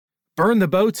Burn the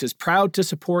Boats is proud to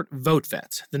support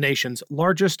VoteVets, the nation's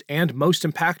largest and most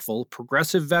impactful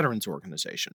progressive veterans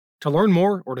organization. To learn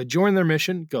more or to join their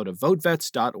mission, go to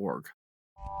votevets.org.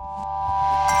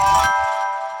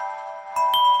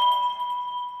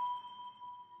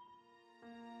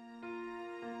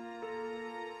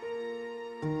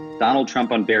 Donald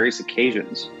Trump on various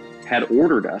occasions had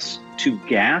ordered us to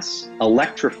gas,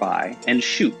 electrify, and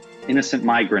shoot innocent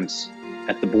migrants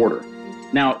at the border.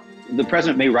 Now, the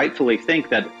president may rightfully think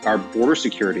that our border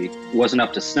security wasn't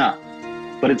up to snuff,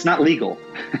 but it's not legal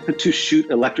to shoot,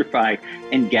 electrify,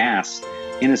 and gas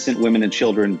innocent women and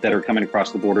children that are coming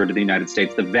across the border to the United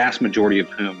States, the vast majority of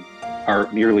whom are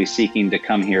merely seeking to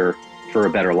come here for a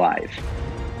better life.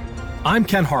 I'm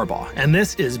Ken Harbaugh, and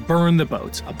this is Burn the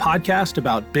Boats, a podcast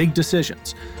about big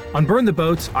decisions. On Burn the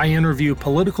Boats, I interview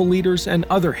political leaders and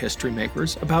other history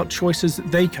makers about choices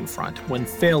they confront when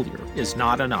failure is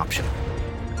not an option.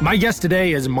 My guest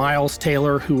today is Miles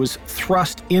Taylor, who was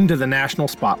thrust into the national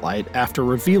spotlight after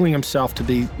revealing himself to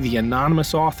be the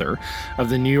anonymous author of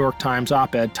the New York Times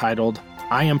op-ed titled,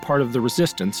 "I Am Part of the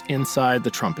Resistance Inside the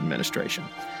Trump Administration."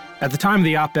 At the time of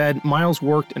the op-ed, Miles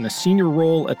worked in a senior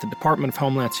role at the Department of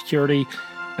Homeland Security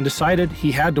and decided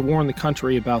he had to warn the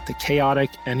country about the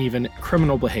chaotic and even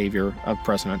criminal behavior of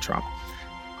President Trump.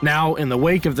 Now, in the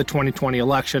wake of the 2020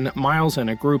 election, Miles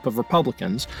and a group of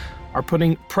Republicans are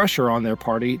putting pressure on their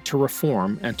party to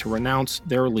reform and to renounce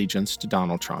their allegiance to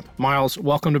Donald Trump. Miles,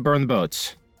 welcome to Burn the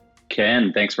Boats.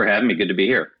 Ken, thanks for having me. Good to be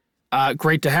here.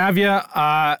 Great to have you.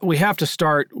 We have to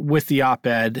start with the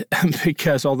op-ed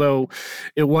because although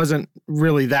it wasn't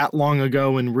really that long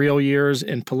ago in real years,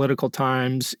 in political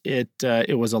times, it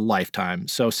was a lifetime.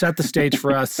 So set the stage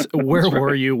for us. Where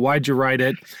were you? Why'd you write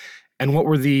it? And what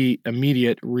were the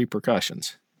immediate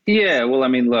repercussions? Yeah, well, I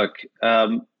mean, look,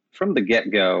 from the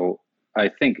get-go, I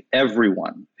think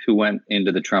everyone who went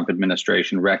into the Trump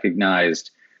administration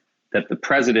recognized that the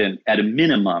president, at a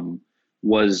minimum,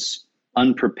 was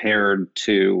unprepared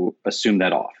to assume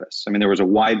that office. I mean, there was a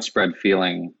widespread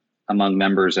feeling among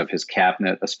members of his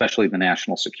cabinet, especially the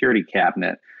national security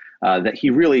cabinet, that he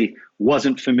really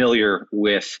wasn't familiar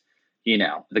with,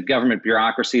 the government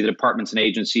bureaucracy, the departments and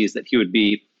agencies that he would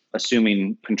be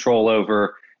assuming control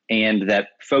over, and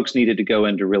that folks needed to go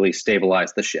in to really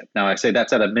stabilize the ship. Now, I say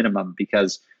that's at a minimum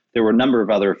because there were a number of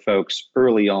other folks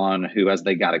early on who, as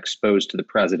they got exposed to the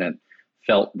president,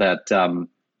 felt that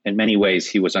in many ways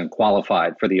he was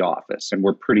unqualified for the office and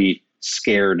were pretty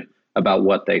scared about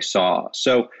what they saw.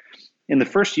 So in the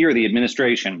first year of the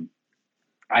administration,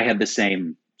 I had the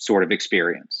same sort of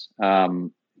experience,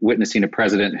 witnessing a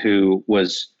president who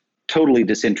was totally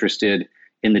disinterested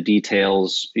in the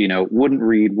details, wouldn't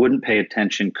read, wouldn't pay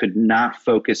attention, could not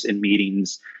focus in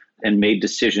meetings, and made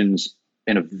decisions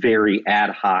in a very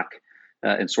ad hoc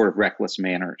and sort of reckless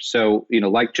manner. So,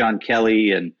 like John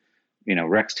Kelly and,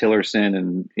 Rex Tillerson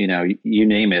and, you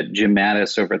name it, Jim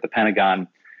Mattis over at the Pentagon,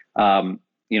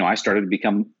 I started to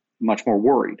become much more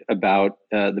worried about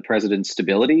the president's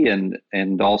stability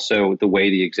and also the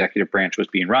way the executive branch was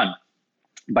being run.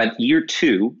 By year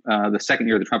two, the second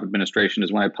year of the Trump administration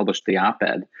is when I published the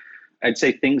op-ed. I'd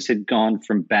say things had gone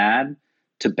from bad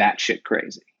to batshit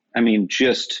crazy. I mean,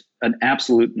 just an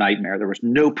absolute nightmare. There was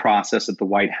no process at the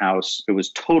White House. It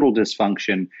was total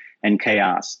dysfunction and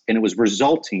chaos, and it was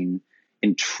resulting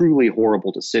in truly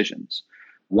horrible decisions.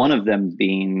 One of them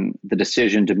being the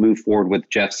decision to move forward with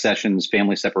Jeff Sessions'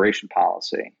 family separation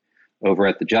policy over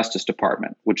at the Justice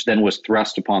Department, which then was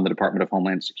thrust upon the Department of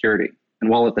Homeland Security. And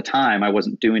while at the time I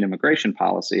wasn't doing immigration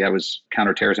policy, I was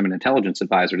counterterrorism and intelligence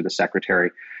advisor to the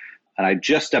secretary. And I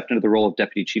just stepped into the role of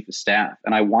deputy chief of staff.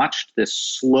 And I watched this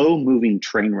slow moving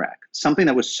train wreck, something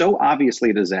that was so obviously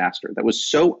a disaster, that was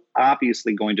so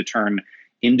obviously going to turn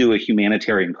into a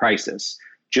humanitarian crisis,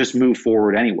 just move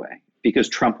forward anyway, because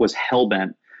Trump was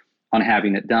hell-bent on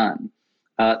having it done.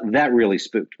 That really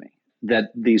spooked me, that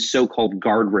these so-called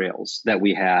guardrails that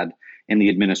we had in the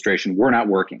administration were not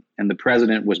working. And the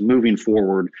president was moving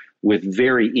forward with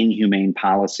very inhumane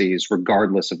policies,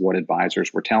 regardless of what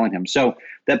advisors were telling him. So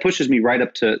that pushes me right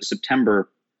up to September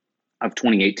of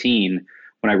 2018,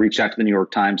 when I reached out to the New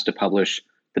York Times to publish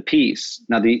the piece.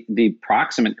 Now, the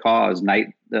proximate cause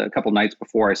a couple nights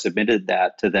before I submitted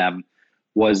that to them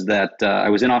was that I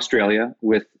was in Australia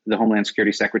with the Homeland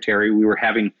Security Secretary. We were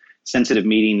having sensitive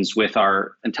meetings with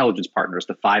our intelligence partners,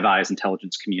 the Five Eyes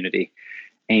intelligence community.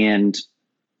 And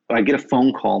I get a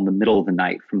phone call in the middle of the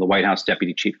night from the White House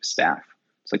Deputy Chief of Staff.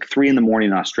 It's like 3 a.m.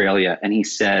 in Australia. And he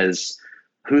says,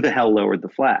 "Who the hell lowered the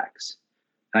flags?"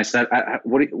 And I said,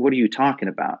 what are you talking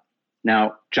about?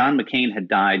 Now, John McCain had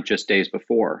died just days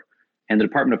before. And the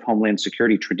Department of Homeland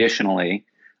Security traditionally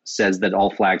says that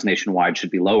all flags nationwide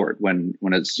should be lowered when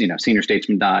a senior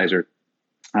statesman dies or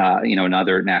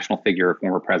another national figure, or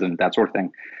former president, that sort of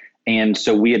thing. And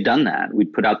so we had done that.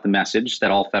 We'd put out the message that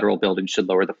all federal buildings should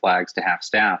lower the flags to half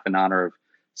staff in honor of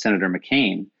Senator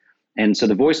McCain. And so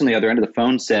the voice on the other end of the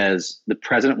phone says the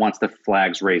president wants the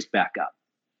flags raised back up.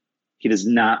 He does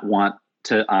not want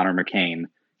to honor McCain.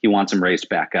 He wants them raised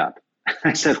back up.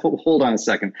 I said, well, hold on a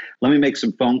second. Let me make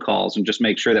some phone calls and just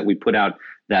make sure that we put out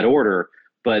that order.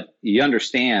 But you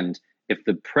understand, if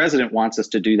the president wants us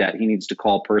to do that, he needs to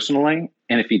call personally.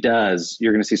 And if he does,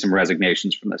 you're going to see some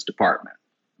resignations from this department.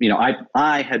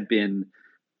 I had been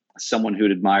someone who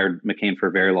had admired McCain for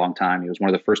a very long time. He was one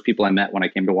of the first people I met when I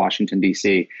came to Washington,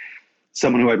 D.C.,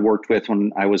 someone who I'd worked with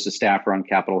when I was a staffer on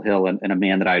Capitol Hill, and a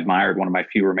man that I admired, one of my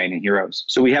few remaining heroes.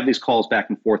 So we have these calls back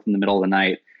and forth in the middle of the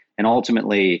night. And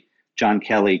ultimately, John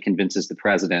Kelly convinces the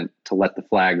president to let the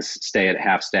flags stay at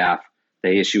half staff.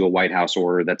 They issue a White House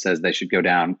order that says they should go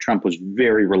down. Trump was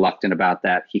very reluctant about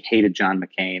that. He hated John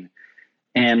McCain.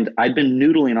 And I'd been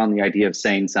noodling on the idea of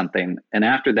saying something. And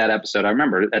after that episode, I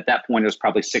remember at that point, it was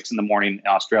probably 6 a.m. in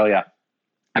Australia.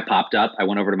 I popped up. I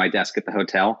went over to my desk at the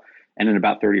hotel. And in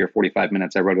about 30 or 45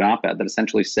 minutes, I wrote an op-ed that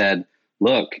essentially said,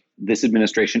 look, this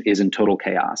administration is in total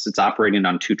chaos. It's operating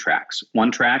on 2 tracks. One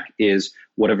track is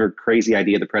whatever crazy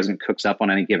idea the president cooks up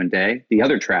on any given day. The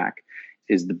other track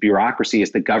is the bureaucracy,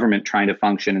 is the government trying to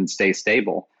function and stay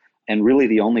stable. And really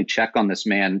the only check on this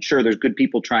man, sure, there's good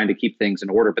people trying to keep things in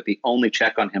order, but the only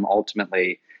check on him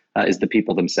ultimately is the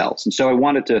people themselves. And so I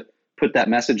wanted to put that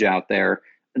message out there.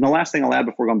 And the last thing I'll add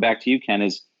before going back to you, Ken,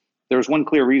 is there was one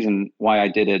clear reason why I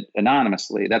did it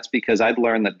anonymously. That's because I'd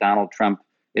learned that Donald Trump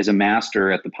is a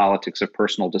master at the politics of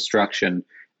personal destruction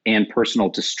and personal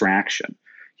distraction.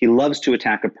 He loves to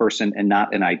attack a person and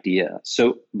not an idea.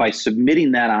 So by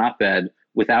submitting that op-ed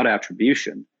without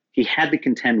attribution, he had to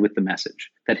contend with the message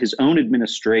that his own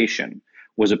administration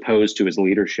was opposed to his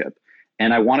leadership.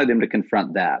 And I wanted him to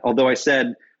confront that. Although I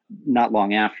said not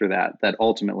long after that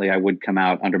ultimately I would come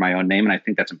out under my own name. And I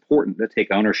think that's important to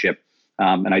take ownership.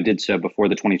 And I did so before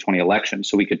the 2020 election,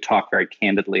 so we could talk very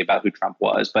candidly about who Trump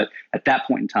was. But at that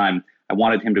point in time, I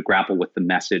wanted him to grapple with the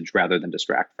message rather than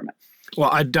distract from it.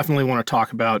 Well, I definitely want to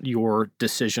talk about your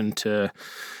decision to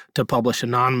publish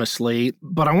anonymously.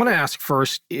 But I want to ask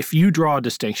first if you draw a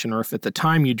distinction, or if at the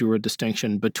time you drew a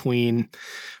distinction between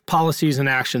policies and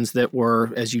actions that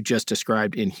were, as you just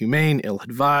described, inhumane,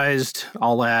 ill-advised,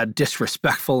 I'll add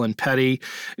disrespectful and petty.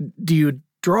 Do you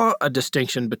draw a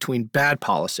distinction between bad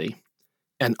policy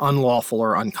and unlawful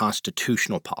or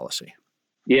unconstitutional policy?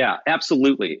 Yeah,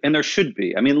 absolutely. And there should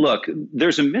be. I mean, look,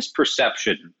 there's a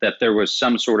misperception that there was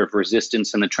some sort of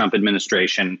resistance in the Trump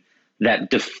administration that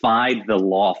defied the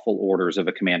lawful orders of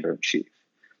a commander-in-chief.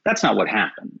 That's not what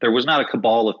happened. There was not a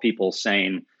cabal of people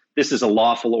saying, this is a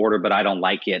lawful order, but I don't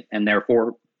like it, and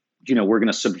therefore, we're going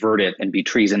to subvert it and be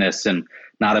treasonous and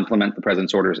not implement the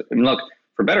president's orders. I mean, look,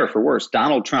 for better or for worse,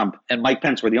 Donald Trump and Mike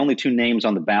Pence were the only 2 names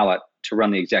on the ballot to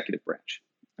run the executive branch.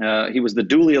 He was the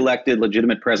duly elected,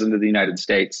 legitimate president of the United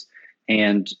States,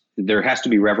 and there has to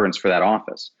be reverence for that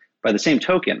office. By the same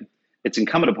token, it's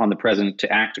incumbent upon the president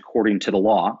to act according to the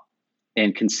law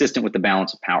and consistent with the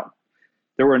balance of power.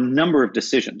 There were a number of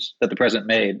decisions that the president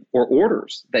made, or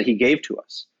orders that he gave to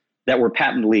us, that were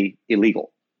patently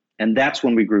illegal. And that's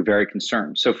when we grew very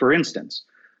concerned. So, for instance,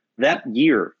 that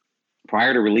year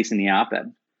prior to releasing the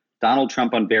op-ed, Donald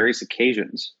Trump on various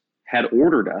occasions had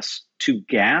ordered us to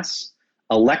gas,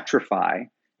 electrify,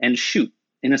 and shoot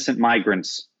innocent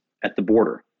migrants at the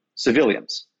border,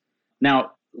 civilians.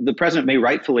 Now, the president may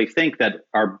rightfully think that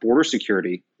our border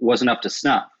security wasn't up to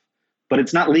snuff, but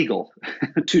it's not legal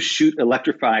to shoot,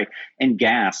 electrify, and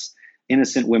gas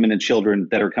innocent women and children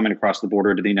that are coming across the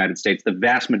border to the United States, the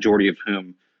vast majority of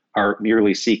whom are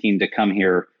merely seeking to come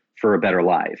here for a better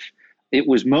life. It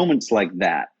was moments like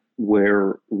that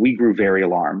where we grew very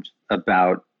alarmed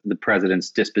about the president's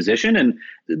disposition, and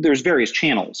there's various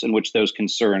channels in which those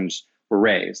concerns were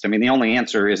raised. I mean, the only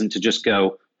answer isn't to just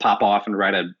go pop off and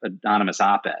write an anonymous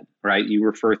op-ed, right? You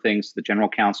refer things to the general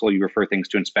counsel, you refer things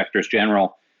to inspectors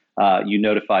general, you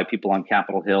notify people on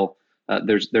Capitol Hill.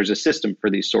 There's a system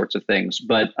for these sorts of things,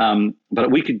 but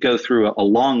we could go through a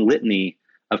long litany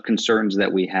of concerns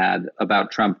that we had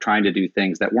about Trump trying to do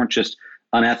things that weren't just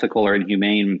unethical or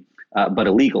inhumane, but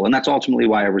illegal. And that's ultimately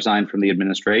why I resigned from the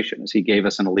administration, is he gave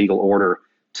us an illegal order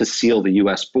to seal the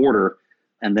U.S. border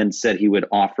and then said he would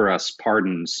offer us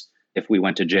pardons if we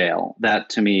went to jail. That,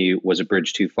 to me, was a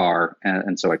bridge too far,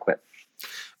 and so I quit.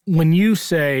 When you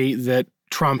say that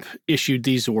Trump issued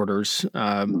these orders,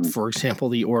 for example,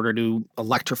 the order to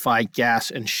electrify,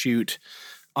 gas, and shoot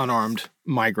unarmed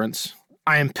migrants,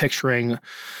 I am picturing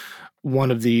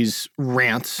one of these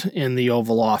rants in the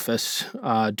Oval Office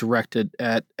directed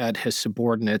at his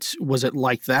subordinates. Was it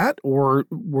like that, or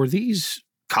were these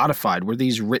codified? Were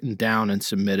these written down and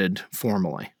submitted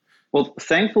formally? Well,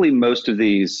 thankfully, most of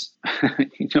these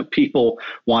people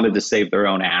wanted to save their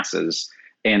own asses,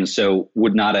 and so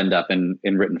would not end up in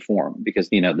written form, because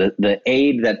the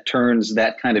aide that turns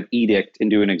that kind of edict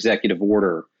into an executive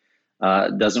order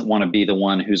doesn't want to be the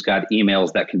one who's got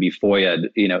emails that can be FOIA'd,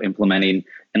 implementing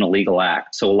an illegal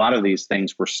act. So a lot of these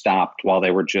things were stopped while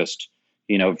they were just,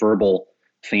 verbal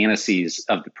fantasies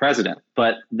of the president.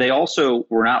 But they also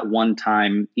were not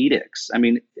one-time edicts. I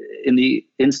mean, in the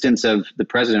instance of the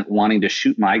president wanting to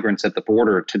shoot migrants at the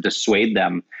border to dissuade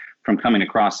them from coming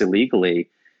across illegally,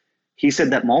 he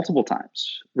said that multiple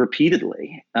times,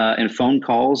 repeatedly, in phone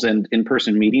calls and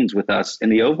in-person meetings with us in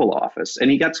the Oval Office. And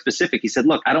he got specific. He said,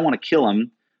 look, I don't want to kill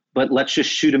him, but let's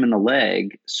just shoot him in the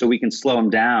leg so we can slow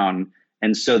him down,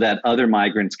 and so that other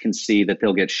migrants can see that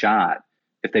they'll get shot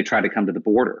if they try to come to the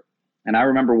border. And I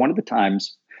remember one of the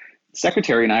times, the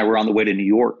secretary and I were on the way to New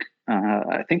York,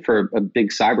 I think for a big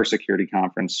cybersecurity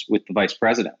conference with the vice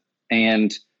president.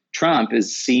 And Trump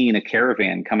is seeing a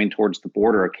caravan coming towards the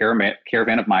border, a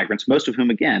caravan of migrants, most of whom,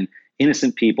 again,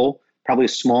 innocent people, probably a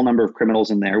small number of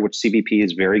criminals in there, which CBP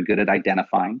is very good at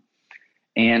identifying.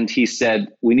 And he said,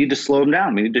 we need to slow him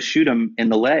down. We need to shoot him in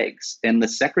the legs. And the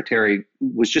secretary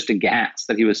was just aghast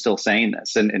that he was still saying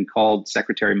this, and called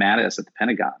Secretary Mattis at the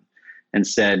Pentagon and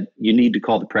said, you need to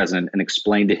call the president and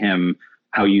explain to him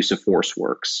how use of force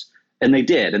works. And they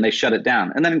did, and they shut it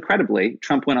down. And then incredibly,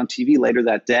 Trump went on TV later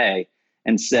that day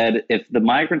and said, if the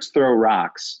migrants throw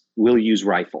rocks, we'll use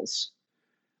rifles.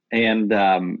 And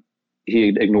he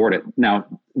ignored it. Now,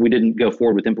 we didn't go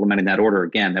forward with implementing that order.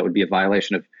 Again, that would be a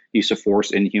violation of use of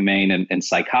force, inhumane, and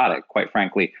psychotic, quite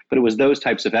frankly. But it was those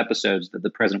types of episodes that the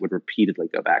president would repeatedly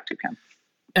go back to, Ken.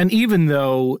 And even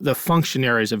though the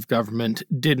functionaries of government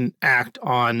didn't act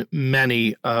on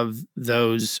many of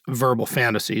those verbal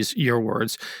fantasies, your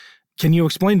words, can you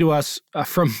explain to us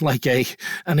from like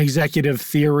an executive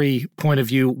theory point of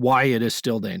view why it is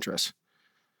still dangerous?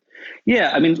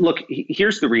 Yeah, I mean, look,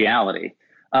 here's the reality.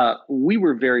 We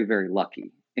were very, very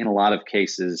lucky in a lot of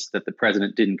cases that the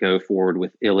president didn't go forward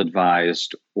with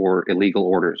ill-advised or illegal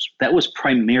orders. That was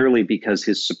primarily because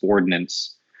his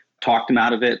subordinates talked him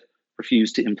out of it,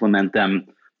 refused to implement them.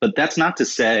 But that's not to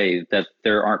say that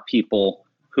there aren't people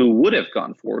who would have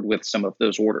gone forward with some of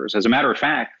those orders. As a matter of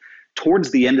fact,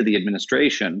 towards the end of the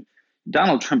administration,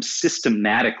 Donald Trump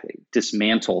systematically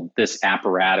dismantled this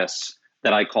apparatus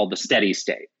that I call the steady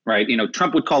state, right?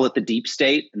 Trump would call it the deep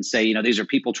state and say, these are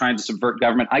people trying to subvert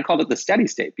government. I called it the steady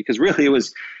state because really it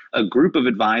was a group of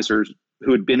advisors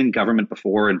who had been in government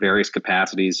before in various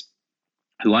capacities,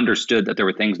 who understood that there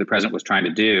were things the president was trying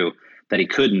to do that he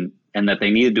couldn't, and that they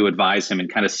needed to advise him and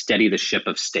kind of steady the ship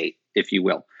of state, if you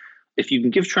will. If you can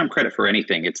give Trump credit for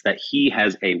anything, it's that he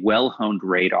has a well-honed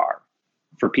radar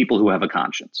for people who have a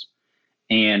conscience.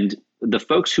 And the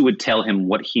folks who would tell him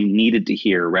what he needed to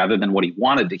hear rather than what he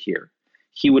wanted to hear,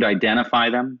 he would identify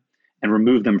them and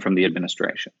remove them from the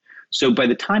administration. So by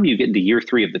the time you get into year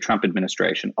 3 of the Trump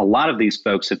administration, a lot of these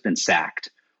folks have been sacked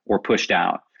or pushed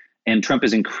out. And Trump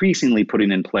is increasingly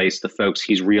putting in place the folks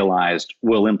he's realized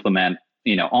will implement,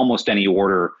 almost any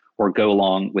order or go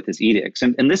along with his edicts.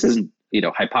 And this isn't,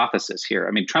 hypothesis here.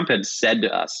 I mean, Trump had said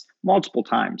to us multiple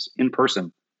times in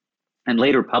person and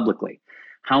later publicly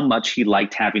how much he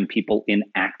liked having people in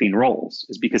acting roles,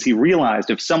 is because he realized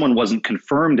if someone wasn't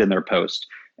confirmed in their post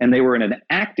and they were in an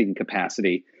acting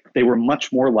capacity, they were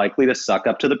much more likely to suck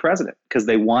up to the president because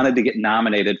they wanted to get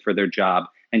nominated for their job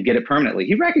and get it permanently.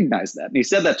 He recognized that. And he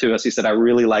said that to us. He said, I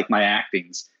really like my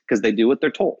actings because they do what they're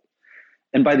told.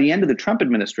 And by the end of the Trump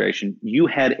administration, you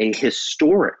had a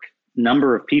historic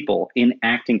number of people in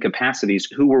acting capacities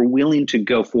who were willing to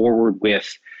go forward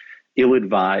with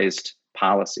ill-advised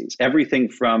policies. Everything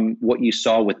from what you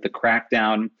saw with the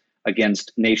crackdown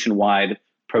against nationwide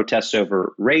protests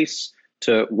over race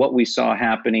to what we saw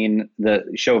happening, the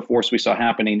show of force we saw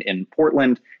happening in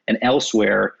Portland and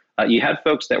elsewhere. You had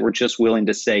folks that were just willing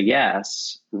to say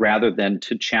yes rather than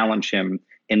to challenge him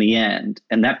in the end.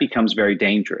 And that becomes very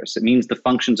dangerous. It means the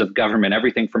functions of government,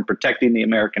 everything from protecting the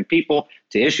American people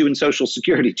to issuing Social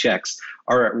Security checks,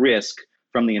 are at risk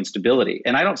from the instability.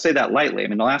 And I don't say that lightly. I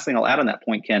mean, the last thing I'll add on that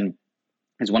point, Ken,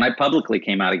 is when I publicly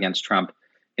came out against Trump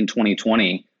in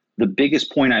 2020, the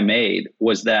biggest point I made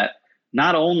was that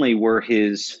not only were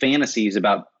his fantasies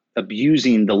about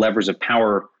abusing the levers of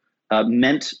power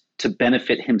meant to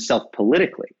benefit himself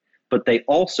politically, but they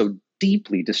also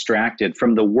deeply distracted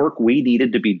from the work we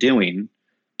needed to be doing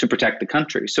to protect the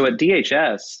country. So at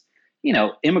DHS,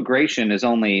 immigration is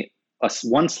only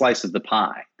one slice of the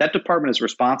pie. That department is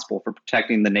responsible for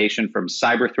protecting the nation from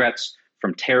cyber threats,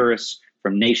 from terrorists,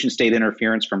 from nation state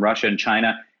interference from Russia and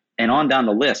China, and on down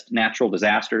the list, natural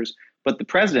disasters. But the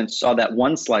president saw that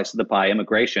one slice of the pie,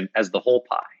 immigration, as the whole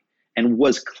pie, and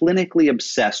was clinically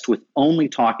obsessed with only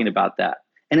talking about that.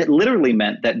 And it literally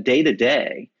meant that day to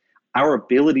day, our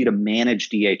ability to manage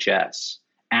DHS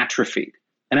atrophied.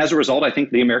 And as a result, I think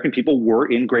the American people were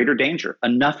in greater danger.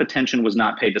 Enough attention was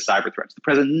not paid to cyber threats. The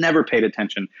president never paid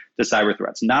attention to cyber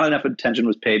threats. Not enough attention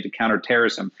was paid to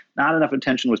counterterrorism. Not enough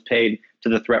attention was paid to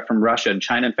the threat from Russia and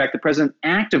China. In fact, the president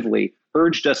actively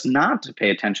urged us not to pay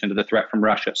attention to the threat from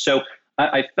Russia. So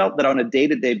I felt that on a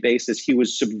day-to-day basis, he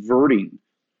was subverting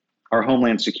our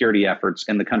homeland security efforts,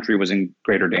 and the country was in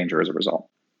greater danger as a result.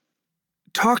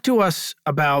 Talk to us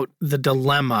about the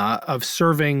dilemma of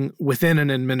serving within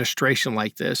an administration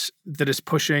like this that is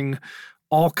pushing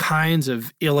all kinds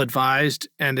of ill-advised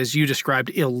and, as you described,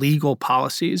 illegal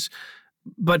policies,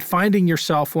 but finding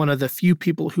yourself one of the few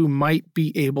people who might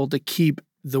be able to keep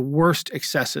the worst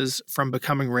excesses from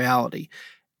becoming reality.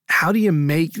 How do you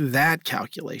make that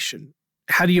calculation?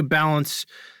 How do you balance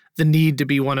the need to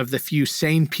be one of the few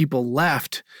sane people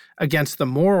left against the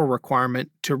moral requirement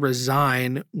to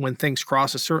resign when things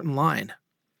cross a certain line?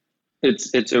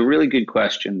 It's a really good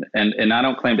question. And I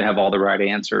don't claim to have all the right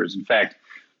answers. In fact,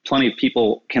 plenty of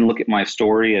people can look at my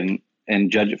story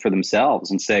and judge it for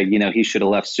themselves and say, he should have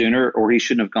left sooner or he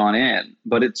shouldn't have gone in.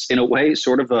 But it's in a way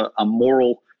sort of a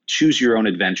moral choose your own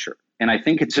adventure. And I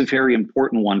think it's a very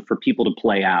important one for people to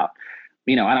play out.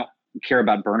 I don't care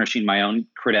about burnishing my own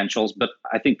credentials, but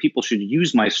I think people should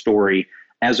use my story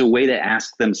as a way to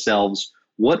ask themselves,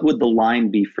 what would the line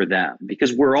be for them?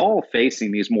 Because we're all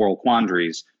facing these moral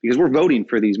quandaries because we're voting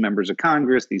for these members of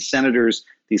Congress, these senators,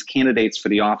 these candidates for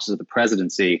the office of the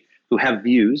presidency who have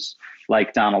views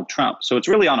like Donald Trump. So it's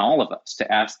really on all of us to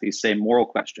ask these same moral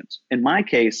questions. In my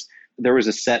case, there was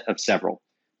a set of several.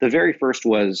 The very first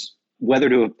was whether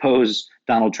to oppose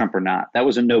Donald Trump or not. That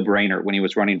was a no-brainer when he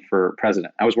was running for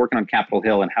president. I was working on Capitol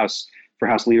Hill and House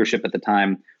leadership at the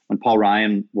time when Paul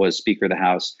Ryan was Speaker of the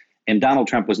House. And Donald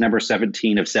Trump was number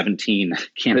 17 of 17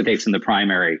 candidates in the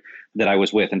primary that I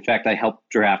was with. In fact, I helped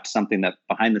draft something that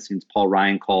behind the scenes Paul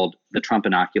Ryan called the Trump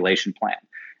inoculation plan.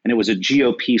 And it was a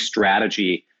GOP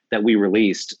strategy that we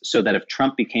released so that if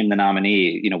Trump became the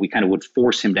nominee, we kind of would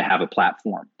force him to have a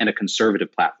platform and a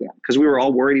conservative platform because we were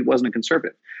all worried he wasn't a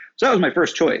conservative. So that was my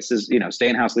first choice is, stay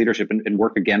in House leadership and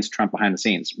work against Trump behind the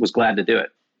scenes. Was glad to do it.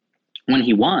 When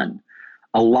he won,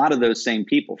 a lot of those same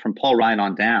people from Paul Ryan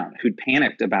on down who'd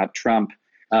panicked about Trump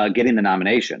getting the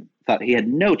nomination, thought he had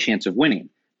no chance of winning,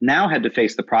 now had to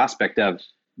face the prospect of,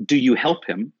 do you help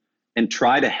him and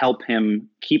try to help him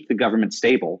keep the government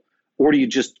stable, or do you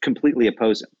just completely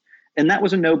oppose him? And that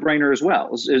was a no-brainer as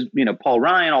well. Paul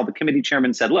Ryan, all the committee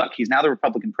chairmen said, look, he's now the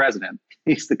Republican president.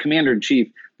 He's the commander in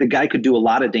chief. The guy could do a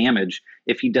lot of damage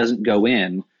if he doesn't go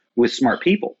in with smart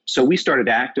people. So we started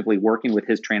actively working with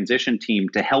his transition team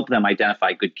to help them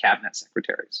identify good cabinet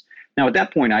secretaries. Now, at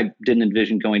that point, I didn't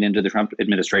envision going into the Trump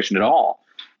administration at all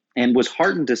and was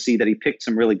heartened to see that he picked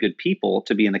some really good people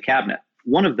to be in the cabinet.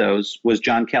 One of those was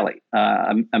John Kelly,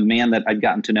 a man that I'd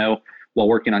gotten to know while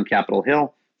working on Capitol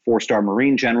Hill. 4-star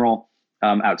Marine general,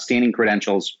 outstanding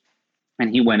credentials, and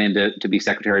he went in to be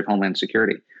Secretary of Homeland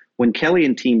Security. When Kelly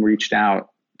and team reached out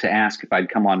to ask if I'd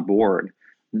come on board,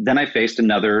 then I faced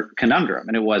another conundrum,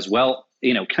 and it was,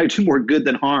 can I do more good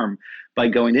than harm by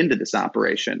going into this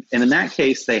operation? And in that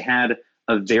case, they had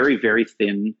a very, very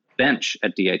thin bench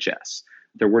at DHS.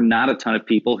 There were not a ton of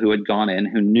people who had gone in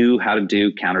who knew how to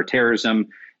do counterterrorism,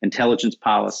 intelligence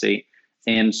policy,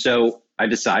 and so I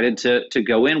decided to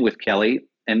go in with Kelly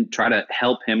and try to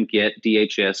help him get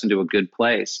DHS into a good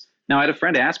place. Now, I had a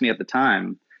friend ask me at the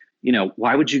time,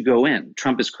 why would you go in?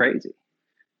 Trump is crazy.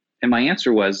 And my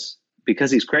answer was,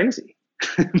 because he's crazy.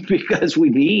 Because we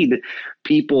need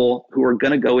people who are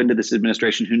going to go into this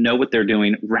administration who know what they're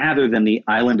doing rather than the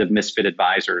island of misfit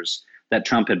advisors that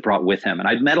Trump had brought with him. And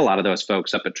I'd met a lot of those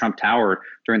folks up at Trump Tower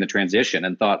during the transition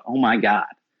and thought, oh my God,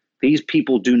 these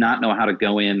people do not know how to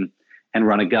go in and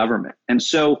run a government. And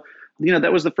so,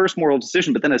 that was the first moral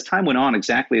decision. But then as time went on,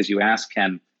 exactly as you asked,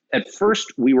 Ken, at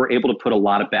first we were able to put a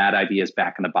lot of bad ideas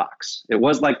back in the box. It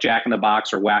was like Jack in the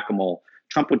Box or whack-a-mole.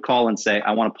 Trump would call and say,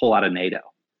 I want to pull out of NATO.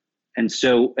 And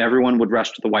so everyone would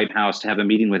rush to the White House to have a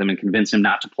meeting with him and convince him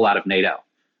not to pull out of NATO.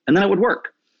 And then it would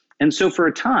work. And so for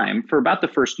a time, for about the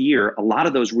first year, a lot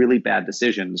of those really bad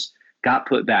decisions got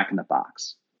put back in the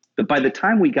box. But by the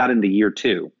time we got into year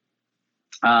two,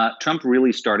 Trump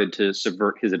really started to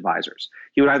subvert his advisors.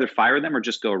 He would either fire them or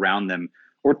just go around them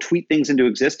or tweet things into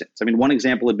existence. I mean, one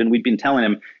example had been we'd been telling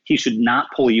him he should not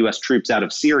pull U.S. troops out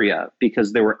of Syria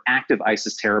because there were active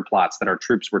ISIS terror plots that our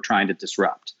troops were trying to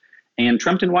disrupt. And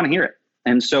Trump didn't want to hear it.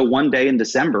 And so one day in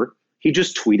December, he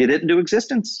just tweeted it into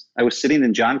existence. I was sitting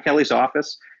in John Kelly's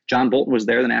office. John Bolton was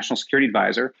there, the national security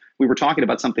advisor. We were talking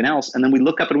about something else. And then we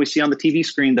look up and we see on the TV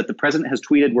screen that the president has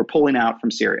tweeted, we're pulling out from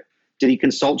Syria. Did he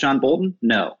consult John Bolton?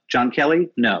 No. John Kelly?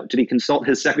 No. Did he consult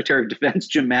his Secretary of Defense,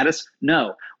 Jim Mattis?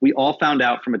 No. We all found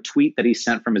out from a tweet that he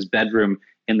sent from his bedroom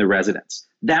in the residence.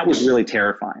 That was really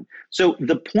terrifying. So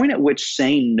the point at which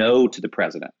saying no to the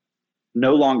president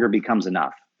no longer becomes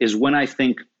enough is when I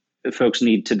think folks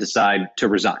need to decide to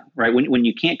resign, right? When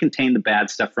you can't contain the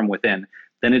bad stuff from within,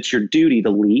 then it's your duty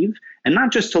to leave, and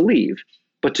not just to leave,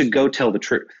 but to go tell the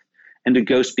truth and to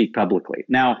go speak publicly.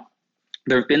 Now,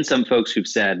 there have been some folks who've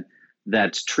said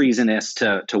that's treasonous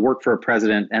to work for a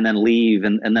president and then leave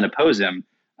and then oppose him.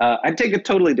 I'd take a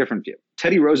totally different view.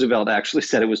 Teddy Roosevelt actually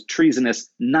said it was treasonous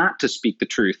not to speak the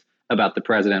truth about the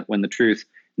president when the truth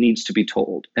needs to be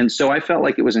told. And so I felt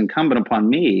like it was incumbent upon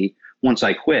me, once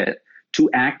I quit, to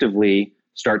actively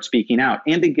start speaking out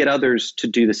and to get others to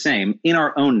do the same in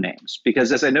our own names.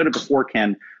 Because as I noted before,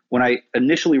 Ken, when I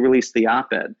initially released the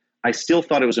op-ed, I still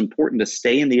thought it was important to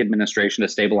stay in the administration to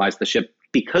stabilize the ship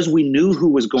because we knew who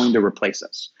was going to replace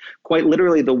us. Quite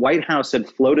literally, the White House had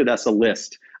floated us a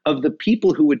list of the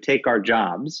people who would take our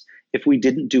jobs if we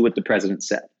didn't do what the president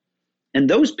said. And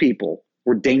those people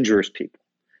were dangerous people.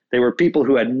 They were people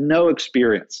who had no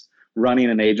experience running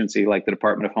an agency like the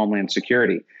Department of Homeland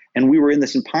Security. And we were in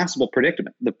this impossible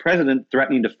predicament. The president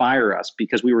threatening to fire us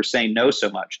because we were saying no so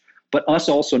much, but us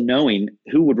also knowing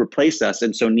who would replace us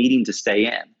and so needing to stay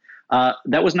in.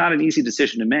 That was not an easy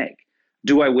decision to make.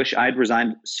 Do I wish I'd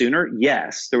resigned sooner?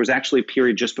 Yes. There was actually a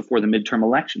period just before the midterm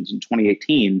elections in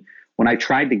 2018 when I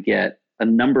tried to get a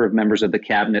number of members of the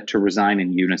cabinet to resign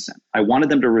in unison. I wanted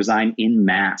them to resign en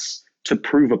masse to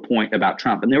prove a point about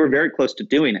Trump. And they were very close to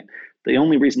doing it. The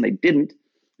only reason they didn't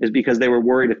is because they were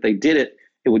worried if they did it,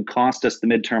 it would cost us the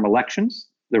midterm elections,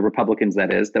 the Republicans,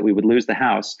 that is, that we would lose the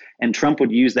House. And Trump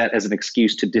would use that as an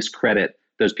excuse to discredit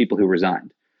those people who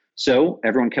resigned. So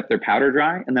everyone kept their powder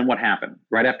dry. And then what happened?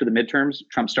 Right after the midterms,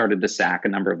 Trump started to sack a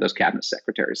number of those cabinet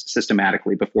secretaries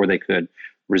systematically before they could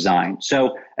resign.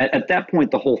 So at that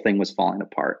point, the whole thing was falling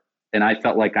apart. And I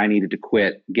felt like I needed to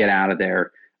quit, get out of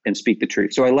there, and speak the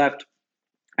truth. So I left.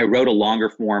 I wrote a longer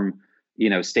form,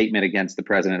 statement against the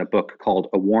president, a book called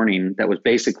A Warning that was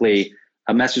basically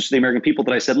a message to the American people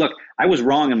that I said, look, I was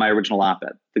wrong in my original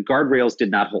op-ed. The guardrails did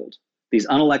not hold. These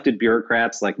unelected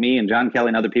bureaucrats like me and John Kelly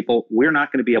and other people, we're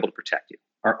not going to be able to protect you.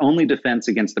 Our only defense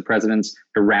against the president's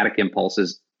erratic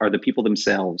impulses are the people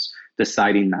themselves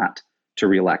deciding not to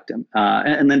reelect him.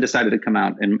 And then decided to come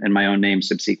out in my own name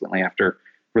subsequently after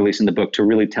releasing the book to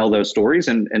really tell those stories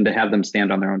and to have them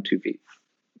stand on their own 2 feet.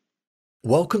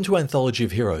 Welcome to Anthology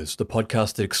of Heroes, the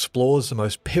podcast that explores the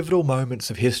most pivotal moments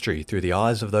of history through the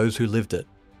eyes of those who lived it.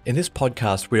 In this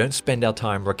podcast, we don't spend our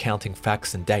time recounting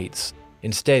facts and dates.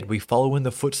 Instead, we follow in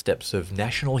the footsteps of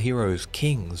national heroes,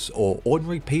 kings, or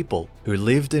ordinary people who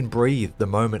lived and breathed the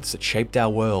moments that shaped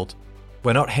our world.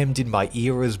 We're not hemmed in by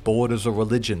eras, borders, or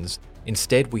religions.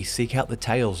 Instead, we seek out the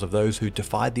tales of those who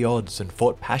defied the odds and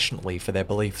fought passionately for their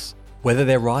beliefs. Whether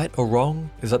they're right or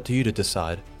wrong is up to you to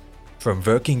decide. From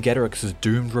Vercingetorix's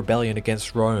doomed rebellion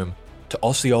against Rome, to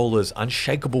Osceola's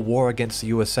unshakable war against the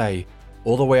USA,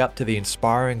 all the way up to the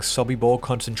inspiring Sobibor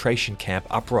concentration camp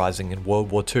uprising in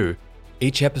World War II,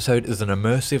 each episode is an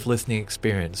immersive listening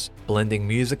experience, blending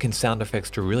music and sound effects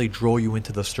to really draw you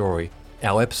into the story.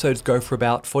 Our episodes go for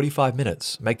about 45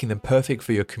 minutes, making them perfect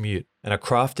for your commute, and are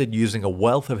crafted using a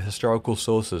wealth of historical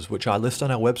sources, which I list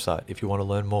on our website if you want to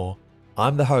learn more.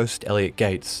 I'm the host, Elliot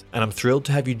Gates, and I'm thrilled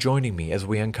to have you joining me as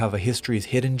we uncover history's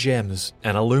hidden gems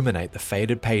and illuminate the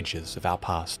faded pages of our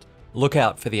past. Look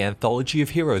out for the Anthology of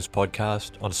Heroes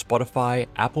podcast on Spotify,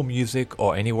 Apple Music,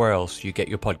 or anywhere else you get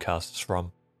your podcasts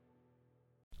from.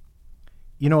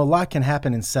 A lot can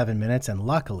happen in 7 minutes, and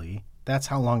luckily, that's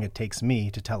how long it takes me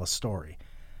to tell a story.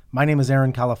 My name is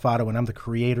Aaron Califato, and I'm the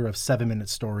creator of 7-Minute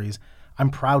Stories. I'm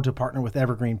proud to partner with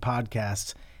Evergreen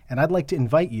Podcasts, and I'd like to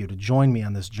invite you to join me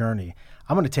on this journey.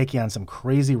 I'm going to take you on some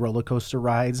crazy roller coaster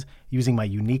rides using my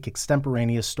unique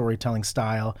extemporaneous storytelling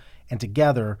style, and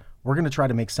together, we're going to try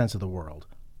to make sense of the world,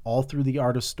 all through the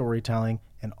art of storytelling,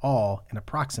 and all in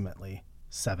approximately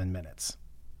 7 minutes.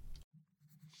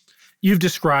 You've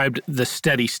described the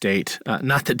steady state,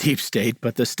 not the deep state,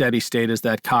 but the steady state as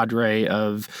that cadre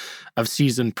of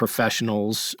seasoned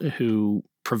professionals who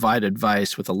provide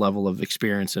advice with a level of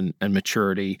experience and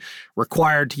maturity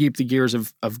required to keep the gears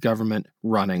of government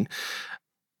running.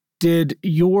 Did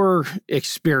your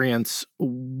experience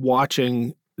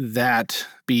watching that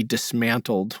be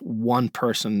dismantled one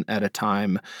person at a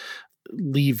time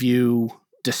leave you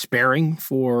despairing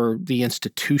for the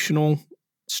institutional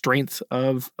strength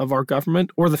of our government,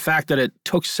 or the fact that it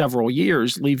took several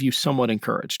years leave you somewhat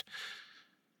encouraged?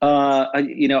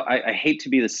 I hate to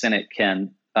be the cynic,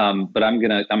 Ken, but I'm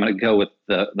gonna go with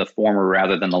the former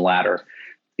rather than the latter.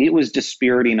 It was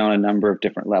dispiriting on a number of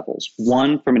different levels.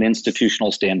 One, from an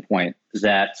institutional standpoint,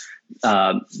 that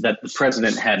the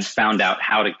president had found out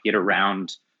how to get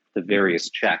around the various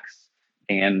checks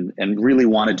and really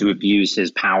wanted to abuse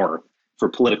his power for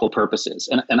political purposes.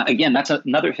 And again, that's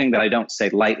another thing that I don't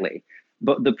say lightly.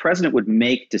 But the president would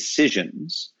make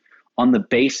decisions on the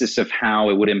basis of how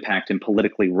it would impact him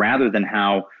politically rather than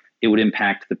how it would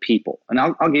impact the people. And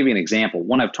I'll give you an example.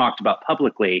 One I've talked about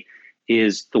publicly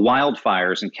is the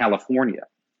wildfires in California.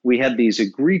 We had these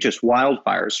egregious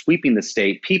wildfires sweeping the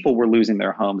state. People were losing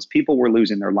their homes. People were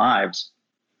losing their lives.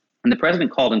 And the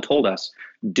president called and told us,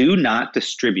 do not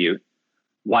distribute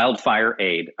wildfire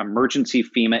aid, emergency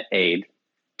FEMA aid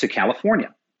to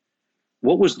California.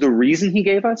 What was the reason he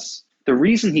gave us? The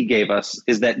reason he gave us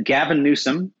is that Gavin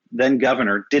Newsom, then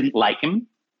governor, didn't like him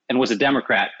and was a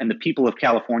Democrat, and the people of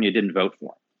California didn't vote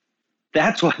for him.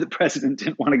 That's why the president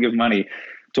didn't want to give money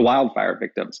to wildfire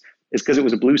victims, is because it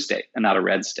was a blue state and not a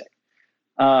red state.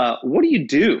 What do you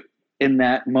do in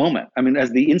that moment? I mean,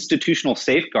 as the institutional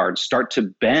safeguards start to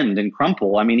bend and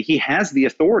crumple, I mean, he has the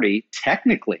authority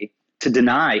technically to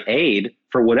deny aid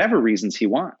for whatever reasons he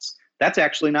wants. That's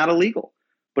actually not illegal,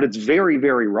 but it's very,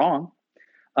 very wrong.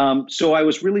 So I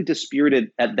was really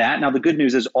dispirited at that. Now, the good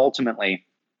news is ultimately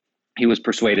he was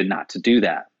persuaded not to do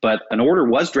that, but an order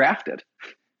was drafted.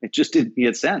 It just didn't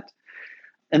get sent.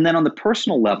 And then on the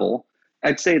personal level,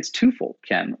 I'd say it's twofold,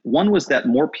 Ken. One was that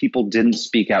more people didn't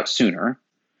speak out sooner.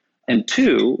 And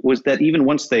two was that even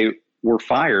once they were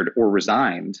fired or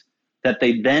resigned, that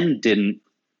they then didn't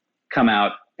come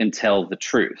out and tell the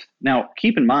truth. Now,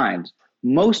 keep in mind,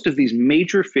 most of these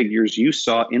major figures you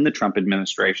saw in the Trump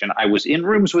administration, I was in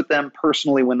rooms with them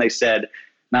personally when they said,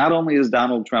 not only is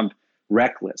Donald Trump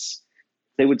reckless,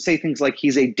 they would say things like,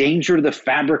 he's a danger to the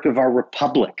fabric of our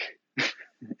republic,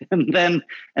 and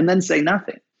then say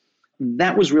nothing.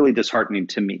 That was really disheartening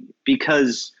to me,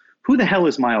 because who the hell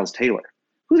is Miles Taylor?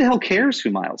 Who the hell cares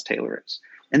who Miles Taylor is?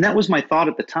 And that was my thought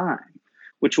at the time,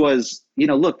 which was,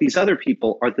 look, these other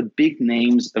people are the big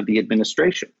names of the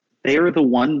administration. They are the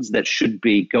ones that should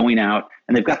be going out,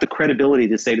 and they've got the credibility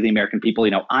to say to the American people,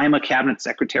 I'm a cabinet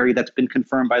secretary that's been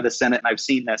confirmed by the Senate, and I've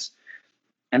seen this.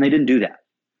 And they didn't do that.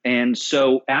 And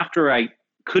so after I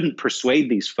couldn't persuade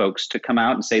these folks to come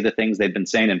out and say the things they've been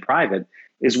saying in private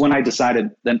is when I decided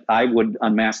that I would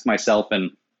unmask myself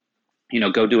and,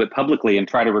 go do it publicly and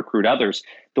try to recruit others.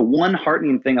 The one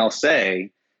heartening thing I'll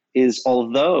say is,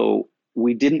 although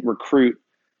we didn't recruit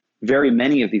very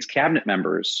many of these cabinet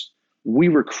members, we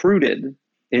recruited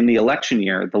in the election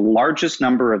year the largest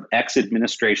number of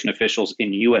ex-administration officials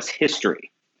in U.S.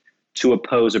 history to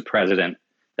oppose a president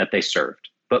that they served.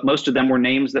 But most of them were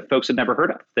names that folks had never heard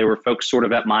of. They were folks sort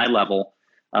of at my level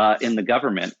in the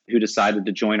government who decided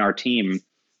to join our team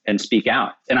and speak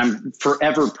out. And I'm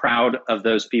forever proud of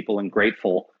those people and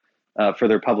grateful for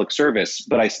their public service.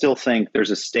 But I still think there's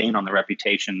a stain on the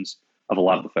reputations of a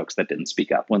lot of the folks that didn't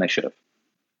speak up when they should have.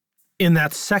 In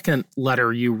that second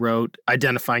letter you wrote,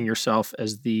 identifying yourself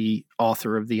as the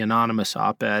author of the anonymous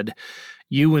op-ed,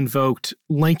 you invoked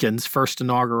Lincoln's first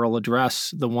inaugural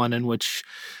address, the one in which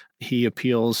he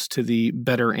appeals to the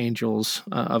better angels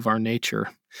of our nature.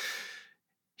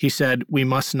 He said, "We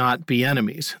must not be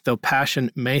enemies. Though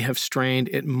passion may have strained,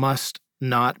 it must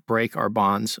not break our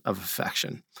bonds of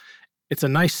affection." It's a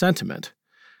nice sentiment.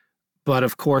 But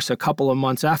of course, a couple of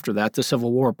months after that, the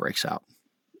Civil War breaks out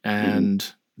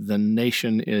and the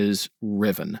nation is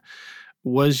riven.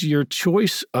 Was your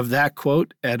choice of that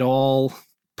quote at all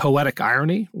poetic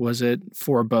irony? Was it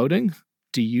foreboding?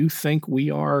 Do you think we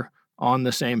are on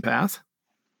the same path?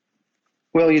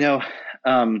 Well,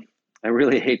 I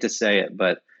really hate to say it,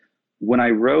 but when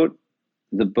I wrote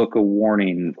the book A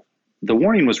Warning, the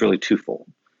warning was really twofold.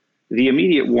 The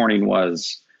immediate warning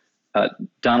was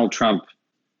Donald Trump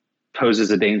poses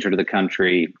a danger to the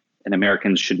country and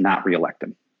Americans should not reelect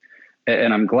him.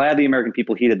 And I'm glad the American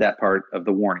people heeded that part of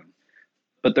the warning.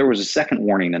 But there was a second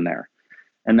warning in there.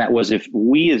 And that was, if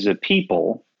we as a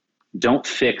people don't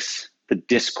fix the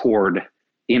discord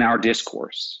in our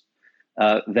discourse,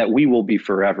 that we will be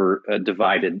forever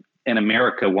divided, and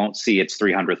America won't see its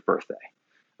 300th birthday,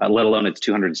 let alone its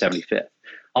 275th.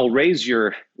 I'll raise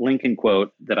your Lincoln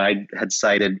quote that I had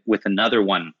cited with another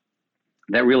one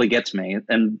that really gets me.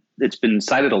 And it's been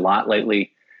cited a lot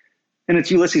lately. And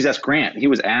it's Ulysses S. Grant. He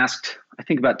was asked, I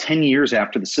think about 10 years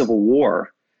after the Civil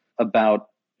War, about,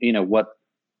 what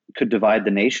could divide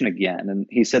the nation again. And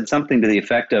he said something to the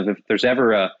effect of, if there's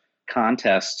ever a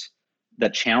contest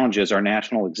that challenges our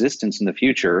national existence in the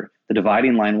future, the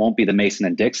dividing line won't be the Mason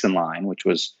and Dixon line, which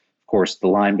was, of course, the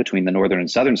line between the northern and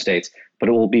southern states, but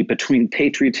it will be between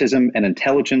patriotism and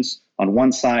intelligence on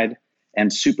one side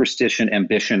and superstition,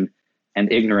 ambition,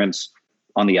 and ignorance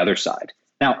on the other side.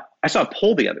 Now, I saw a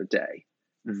poll the other day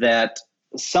that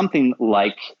something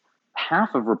like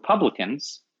half of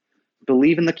Republicans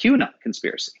believe in the QAnon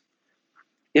conspiracy.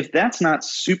 If that's not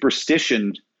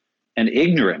superstition and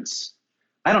ignorance,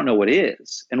 I don't know what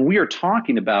is. And we are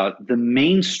talking about the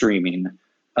mainstreaming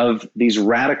of these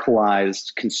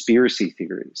radicalized conspiracy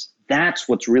theories. That's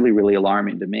what's really, really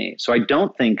alarming to me. So I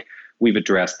don't think we've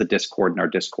addressed the discord in our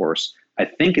discourse. I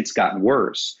think it's gotten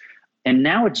worse. And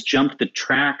now it's jumped the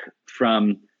track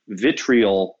from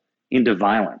vitriol into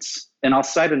violence. And I'll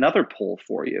cite another poll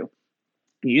for you.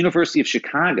 The University of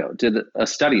Chicago did a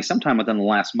study sometime within the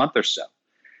last month or so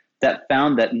that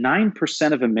found that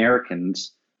 9% of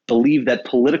Americans believe that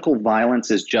political violence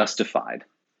is justified,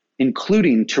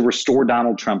 including to restore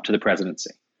Donald Trump to the presidency.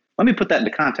 Let me put that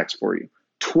into context for you.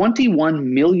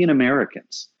 21 million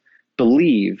Americans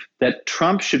believe that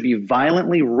Trump should be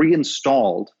violently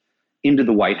reinstalled into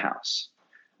the White House.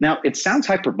 Now, it sounds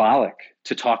hyperbolic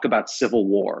to talk about civil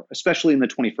war, especially in the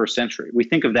 21st century. We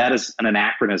think of that as an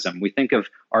anachronism. We think of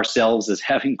ourselves as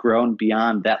having grown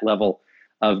beyond that level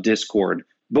of discord,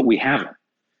 but we haven't.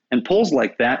 And polls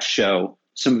like that show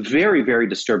some very, very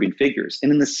disturbing figures.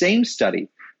 And in the same study,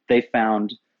 they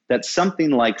found that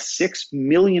something like 6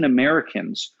 million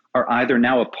Americans are either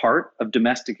now a part of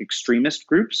domestic extremist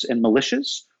groups and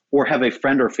militias or have a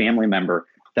friend or family member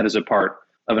that is a part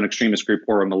of an extremist group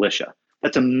or a militia.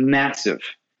 That's a massive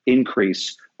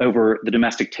increase over the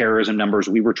domestic terrorism numbers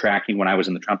we were tracking when I was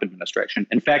in the Trump administration.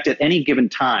 In fact, at any given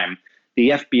time, the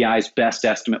FBI's best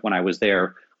estimate when I was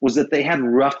there was that they had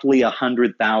roughly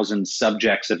 100,000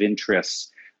 subjects of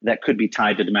interest that could be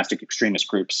tied to domestic extremist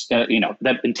groups,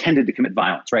 that intended to commit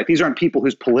violence, right? These aren't people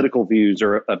whose political views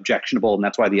are objectionable, and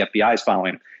that's why the FBI is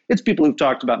following them. It's people who've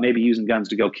talked about maybe using guns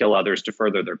to go kill others to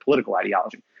further their political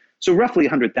ideology. So roughly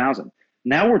 100,000.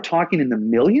 Now we're talking in the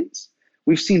millions.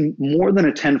 We've seen more than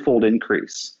a tenfold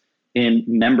increase in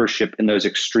membership in those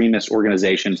extremist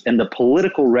organizations, and the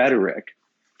political rhetoric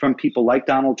from people like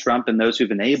Donald Trump and those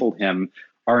who've enabled him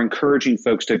are encouraging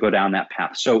folks to go down that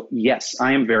path. So yes,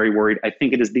 I am very worried. I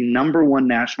think it is the number one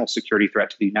national security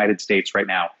threat to the United States right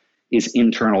now is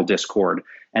internal discord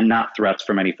and not threats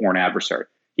from any foreign adversary.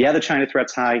 Yeah, the China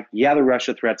threat's high. Yeah, the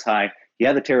Russia threat's high.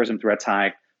 Yeah, the terrorism threat's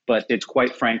high. But it's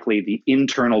quite frankly the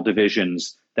internal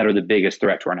divisions that are the biggest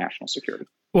threat to our national security.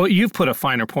 Well, you've put a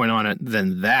finer point on it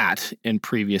than that in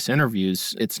previous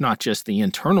interviews. It's not just the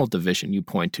internal division you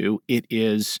point to. It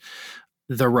is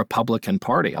the Republican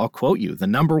Party. I'll quote you. The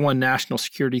number one national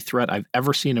security threat I've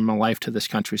ever seen in my life to this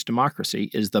country's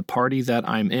democracy is the party that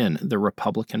I'm in, the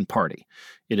Republican Party.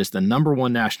 It is the number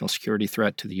one national security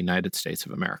threat to the United States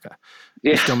of America.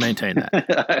 Yeah. I still maintain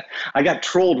that. I got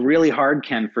trolled really hard,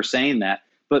 Ken, for saying that.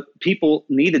 But people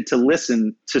needed to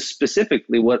listen to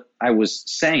specifically what I was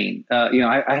saying.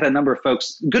 I had a number of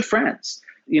folks, good friends,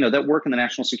 that work in the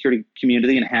national security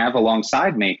community and have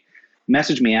alongside me,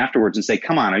 message me afterwards and say,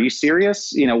 come on, are you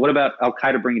serious? What about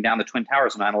Al-Qaeda bringing down the Twin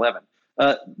Towers on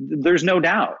 9/11? There's no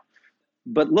doubt.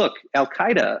 But look,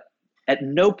 Al-Qaeda at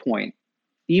no point,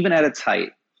 even at its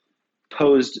height,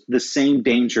 posed the same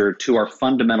danger to our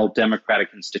fundamental democratic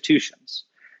institutions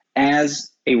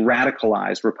as a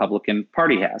radicalized Republican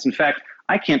Party has. In fact,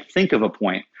 I can't think of a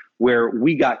point where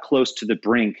we got close to the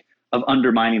brink of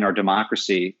undermining our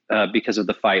democracy because of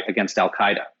the fight against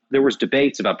Al-Qaeda. There was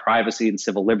debates about privacy and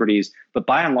civil liberties, but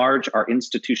by and large, our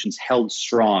institutions held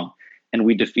strong and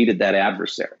we defeated that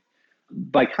adversary.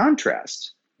 By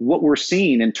contrast, what we're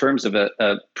seeing in terms of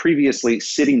a previously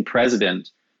sitting president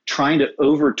trying to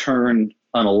overturn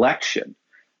an election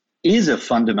is a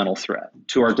fundamental threat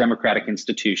to our democratic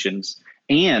institutions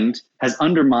and has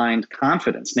undermined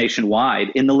confidence nationwide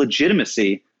in the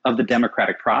legitimacy of the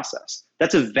democratic process.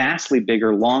 That's a vastly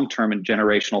bigger long-term and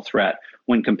generational threat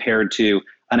when compared to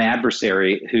an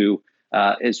adversary who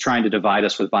is trying to divide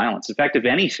us with violence. In fact, if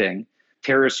anything,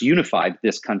 terrorists unified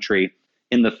this country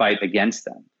in the fight against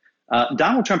them.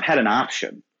 Donald Trump had an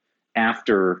option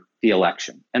after the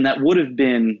election, and that would have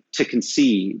been to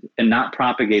concede and not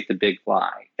propagate the big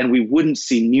lie. And we wouldn't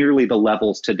see nearly the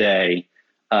levels today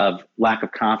of lack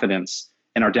of confidence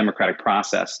in our democratic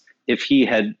process if he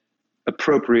had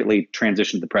appropriately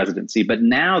transitioned to the presidency. But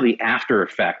now the after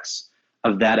effects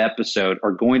of that episode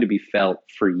are going to be felt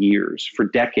for years, for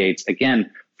decades, again,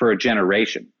 for a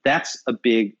generation. That's a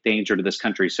big danger to this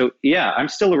country. So yeah, I'm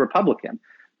still a Republican,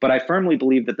 but I firmly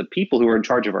believe that the people who are in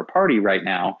charge of our party right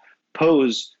now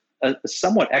pose a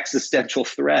somewhat existential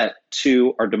threat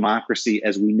to our democracy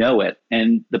as we know it.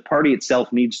 And the party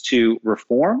itself needs to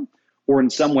reform or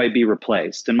in some way be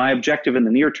replaced. And my objective in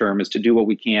the near term is to do what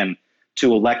we can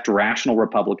to elect rational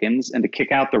Republicans and to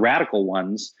kick out the radical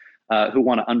ones who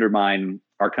want to undermine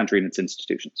our country and its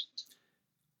institutions.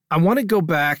 I want to go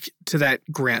back to that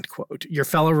Grant quote, your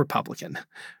fellow Republican,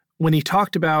 when he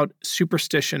talked about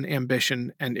superstition,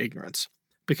 ambition, and ignorance,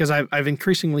 because I've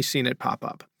increasingly seen it pop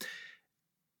up.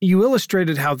 You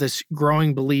illustrated how this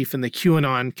growing belief in the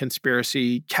QAnon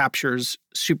conspiracy captures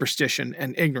superstition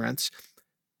and ignorance,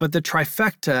 but the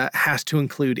trifecta has to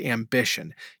include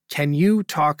ambition. Can you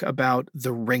talk about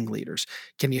the ringleaders?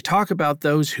 Can you talk about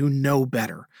those who know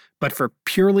better, but for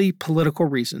purely political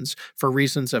reasons, for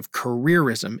reasons of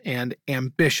careerism and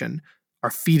ambition,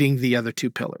 are feeding the other two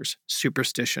pillars,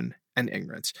 superstition and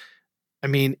ignorance? I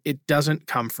mean, it doesn't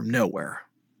come from nowhere.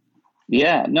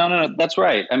 Yeah, no, that's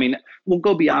right. I mean, we'll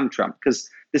go beyond Trump because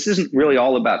this isn't really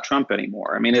all about Trump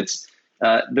anymore. I mean,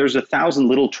 there's 1,000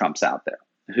 little Trumps out there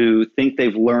who think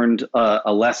they've learned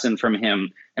a lesson from him,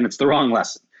 and it's the wrong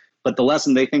lesson. But the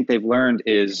lesson they think they've learned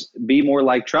is be more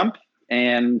like Trump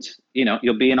and,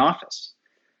 you'll be in office.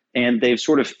 And they've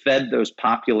sort of fed those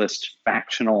populist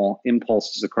factional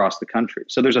impulses across the country.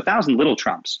 So there's 1,000 little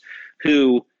Trumps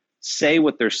who say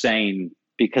what they're saying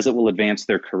because it will advance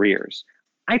their careers.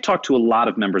 I talk to a lot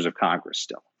of members of Congress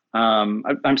still.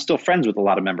 I'm still friends with a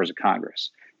lot of members of Congress.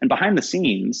 And behind the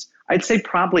scenes, I'd say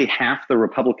probably half the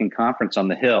Republican conference on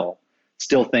the Hill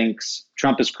still thinks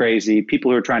Trump is crazy.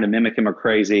 People who are trying to mimic him are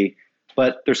crazy.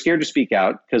 But they're scared to speak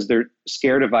out because they're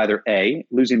scared of either A,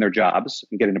 losing their jobs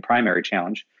and getting a primary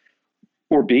challenge,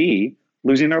 or B,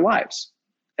 losing their lives.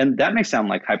 And that may sound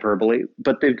like hyperbole,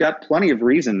 but they've got plenty of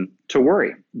reason to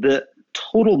worry. The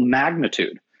total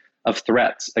magnitude of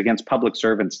threats against public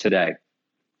servants today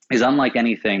is unlike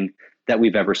anything that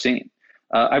we've ever seen.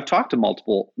 I've talked to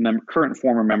multiple current and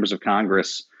former members of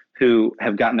Congress who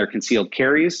have gotten their concealed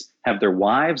carries, have their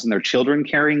wives and their children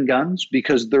carrying guns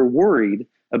because they're worried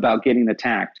about getting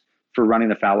attacked for running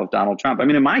afoul of Donald Trump. I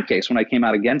mean, in my case, when I came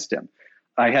out against him,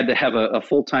 I had to have a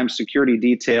full-time security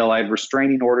detail. I had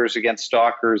restraining orders against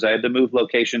stalkers. I had to move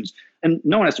locations. And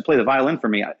no one has to play the violin for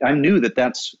me. I knew that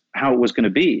that's how it was going to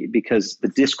be because the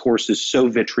discourse is so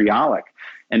vitriolic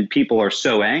and people are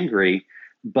so angry.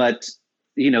 But,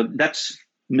 that's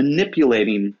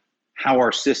manipulating how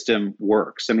our system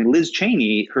works. I mean, Liz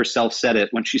Cheney herself said it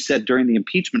when she said during the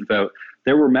impeachment vote,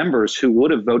 there were members who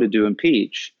would have voted to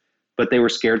impeach, but they were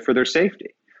scared for their safety.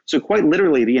 So quite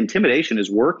literally, the intimidation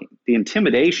is working. The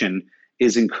intimidation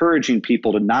is encouraging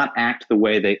people to not act the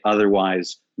way they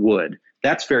otherwise would.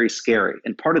 That's very scary.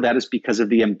 And part of that is because of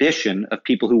the ambition of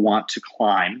people who want to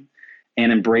climb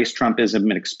and embrace Trumpism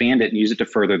and expand it and use it to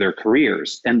further their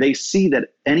careers. And they see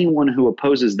that anyone who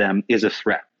opposes them is a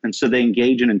threat. And so they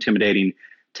engage in intimidating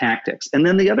tactics. And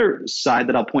then the other side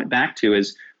that I'll point back to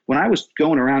is when I was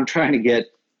going around trying to get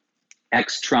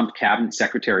ex-Trump cabinet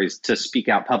secretaries to speak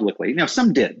out publicly.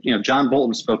 Some did. John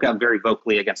Bolton spoke out very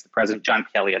vocally against the president. John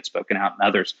Kelly had spoken out and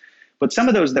others. But some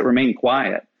of those that remained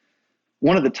quiet,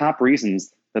 one of the top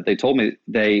reasons that they told me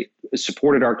they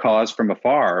supported our cause from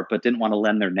afar but didn't want to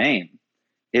lend their name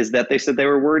is that they said they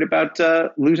were worried about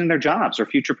losing their jobs or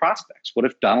future prospects. What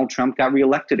if Donald Trump got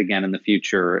reelected again in the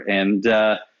future? And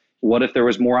what if there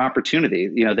was more opportunity?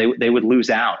 They would lose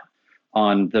out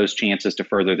on those chances to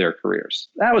further their careers.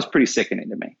 That was pretty sickening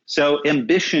to me. So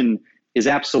ambition is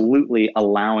absolutely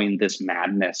allowing this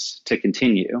madness to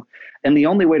continue. And the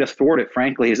only way to thwart it,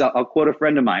 frankly, is I'll quote a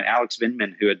friend of mine, Alex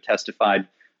Vindman, who had testified,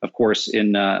 of course,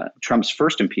 in Trump's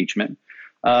first impeachment.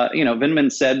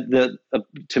 Vindman said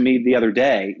to me the other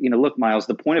day, look, Miles,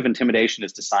 the point of intimidation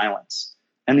is to silence.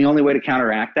 And the only way to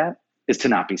counteract that is to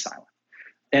not be silent.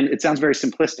 And it sounds very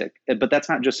simplistic, but that's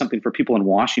not just something for people in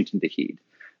Washington to heed.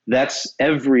 That's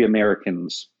every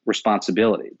American's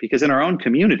responsibility, because in our own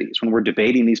communities, when we're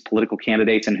debating these political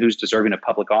candidates and who's deserving of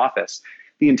public office,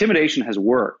 the intimidation has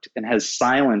worked and has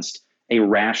silenced a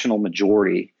rational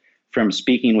majority from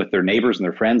speaking with their neighbors and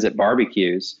their friends at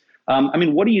barbecues.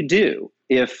 What do you do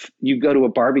if you go to a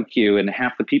barbecue and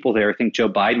half the people there think Joe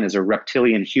Biden is a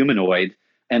reptilian humanoid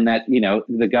and that,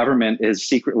 the government is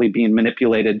secretly being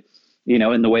manipulated,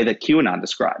 in the way that QAnon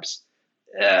describes?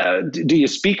 Do you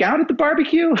speak out at the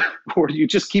barbecue or do you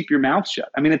just keep your mouth shut?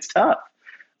 It's tough.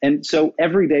 And so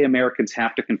everyday Americans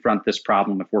have to confront this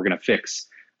problem if we're going to fix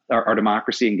our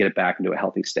democracy and get it back into a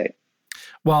healthy state.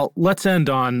 Well, let's end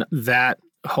on that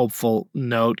hopeful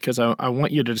note, because I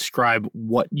want you to describe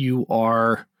what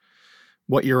you're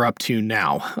up to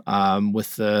now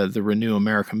with the Renew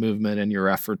America movement and your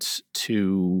efforts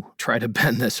to try to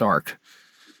bend this arc.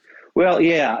 Well,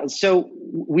 yeah. So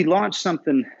we launched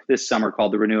something this summer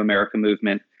called the Renew America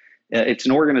movement. It's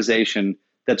an organization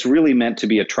that's really meant to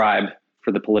be a tribe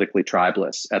for the politically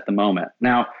tribeless at the moment.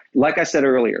 Now, like I said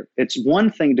earlier, it's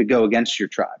one thing to go against your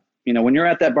tribe. You know, when you're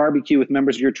at that barbecue with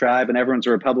members of your tribe and everyone's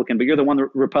a Republican, but you're the one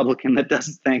Republican that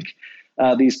doesn't think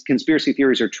these conspiracy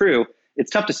theories are true,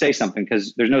 it's tough to say something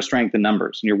because there's no strength in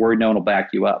numbers and you're worried no one will back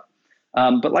you up.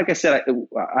 But like I said,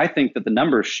 I think that the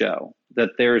numbers show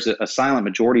that there's a silent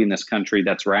majority in this country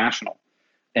that's rational.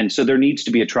 And so there needs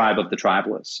to be a tribe of the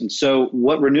tribeless. And so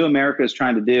what Renew America is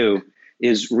trying to do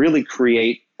is really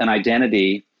create an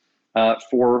identity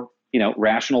for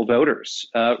rational voters.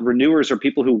 Renewers are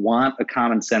people who want a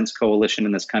common sense coalition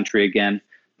in this country again.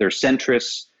 They're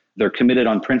centrists. They're committed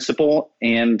on principle,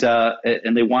 and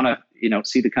they want to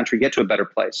see the country get to a better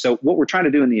place. So what we're trying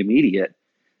to do in the immediate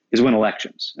is win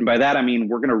elections, and by that I mean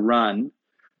we're going to run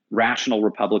rational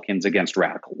Republicans against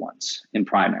radical ones in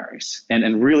primaries,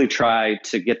 and really try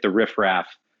to get the riffraff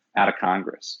out of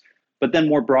Congress. But then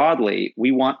more broadly,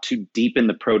 we want to deepen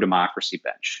the pro-democracy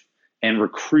bench and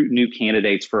recruit new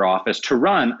candidates for office to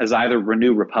run as either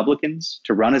Renew Republicans,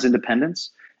 to run as independents,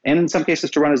 and in some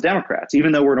cases to run as Democrats.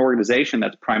 Even though we're an organization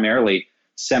that's primarily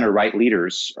center-right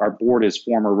leaders, our board is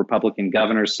former Republican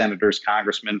governors, senators,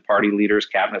 congressmen, party leaders,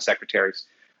 cabinet secretaries.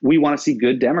 We want to see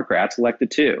good Democrats elected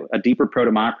too. A deeper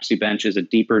pro-democracy bench is a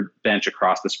deeper bench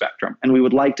across the spectrum. And we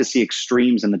would like to see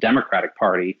extremes in the Democratic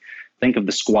Party, think of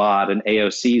the Squad and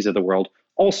AOCs of the world,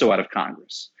 also out of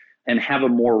Congress, and have a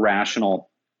more rational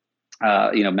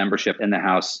membership in the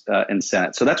House and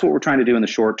Senate. So that's what we're trying to do in the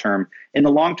short term. In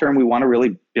the long term, we want to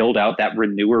really build out that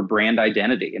renewer brand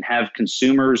identity and have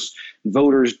consumers,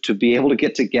 voters to be able to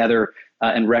get together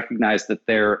and recognize that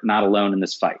they're not alone in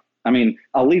this fight. I mean,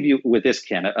 I'll leave you with this,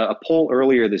 Ken. A poll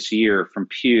earlier this year from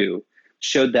Pew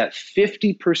showed that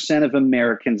 50% of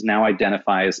Americans now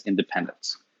identify as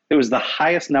independents. It was the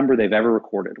highest number they've ever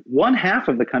recorded. 1/2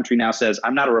 of the country now says,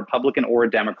 I'm not a Republican or a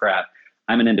Democrat,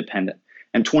 I'm an independent.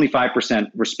 And 25%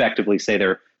 respectively say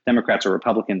they're Democrats or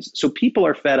Republicans. So people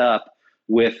are fed up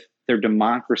with their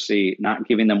democracy not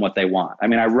giving them what they want. I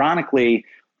mean, ironically,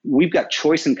 we've got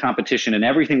choice and competition in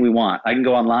everything we want. I can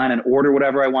go online and order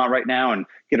whatever I want right now and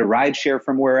get a ride share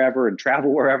from wherever and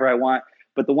travel wherever I want.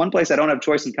 But the one place I don't have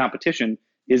choice and competition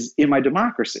is in my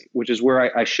democracy, which is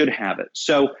where I should have it.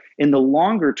 So in the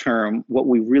longer term, what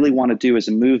we really want to do as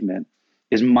a movement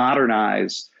is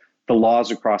modernize the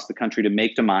laws across the country to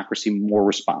make democracy more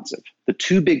responsive. The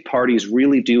two big parties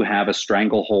really do have a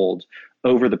stranglehold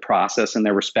over the process in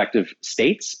their respective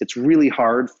states. It's really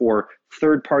hard for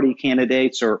third-party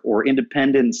candidates or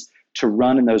independents to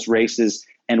run in those races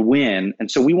and win.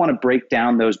 And so we want to break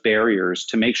down those barriers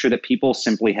to make sure that people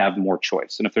simply have more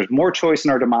choice. And if there's more choice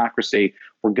in our democracy,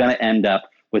 we're going to end up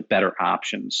with better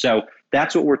options. So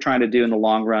that's what we're trying to do in the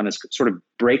long run, is sort of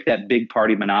break that big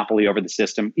party monopoly over the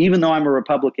system. Even though I'm a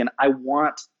Republican, I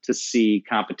want to see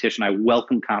competition. I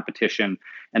welcome competition,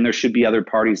 and there should be other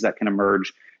parties that can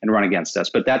emerge and run against us.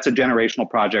 But that's a generational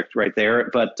project right there.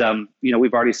 But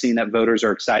we've already seen that voters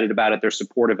are excited about it. They're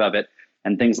supportive of it.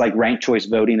 And things like ranked choice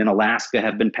voting in Alaska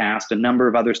have been passed. A number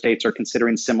of other states are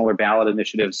considering similar ballot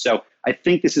initiatives. So I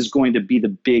think this is going to be the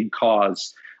big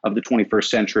cause of the 21st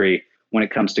century when it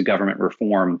comes to government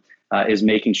reform, is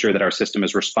making sure that our system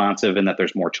is responsive and that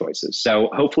there's more choices. So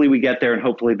hopefully we get there, and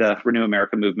hopefully the Renew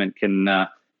America movement can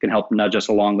help nudge us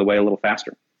along the way a little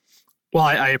faster. Well,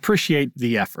 I appreciate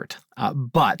the effort,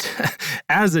 but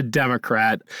as a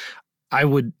Democrat, I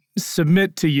would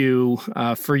submit to you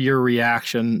for your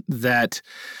reaction that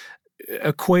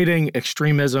equating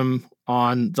extremism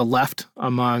on the left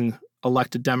among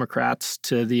elected Democrats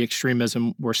to the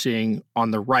extremism we're seeing on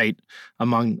the right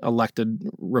among elected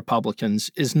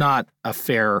Republicans is not a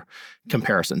fair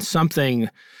comparison. Something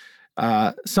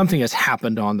has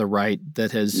happened on the right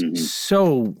that has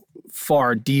so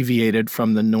far deviated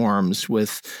from the norms,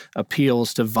 with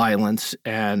appeals to violence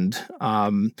and,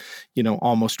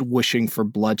 almost wishing for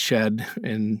bloodshed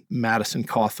in Madison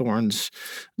Cawthorn's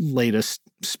latest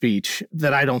speech,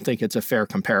 that I don't think it's a fair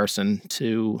comparison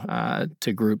to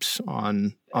groups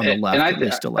on the left. And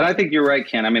I think you're right,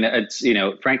 Ken. I mean, it's,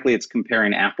 frankly, it's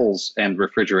comparing apples and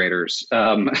refrigerators,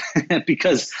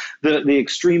 because the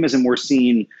extremism we're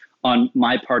seeing on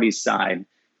my party's side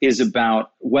is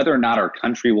about whether or not our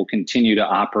country will continue to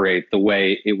operate the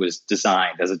way it was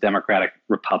designed as a democratic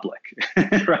republic,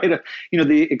 right?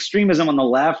 The extremism on the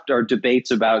left are debates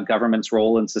about government's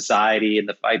role in society and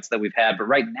the fights that we've had. But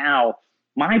right now,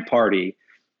 my party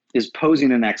is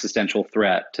posing an existential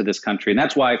threat to this country. And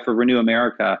that's why for Renew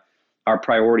America, our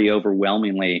priority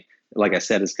overwhelmingly, like I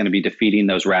said, is going to be defeating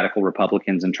those radical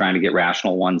Republicans and trying to get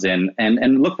rational ones in.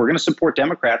 And look, we're going to support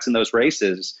Democrats in those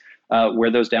races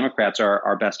where those Democrats are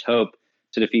our best hope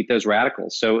to defeat those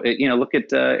radicals. So, look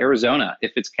at Arizona.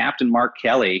 If it's Captain Mark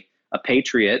Kelly, a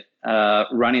patriot,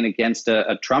 running against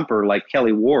a Trumper like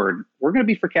Kelly Ward, we're going to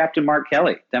be for Captain Mark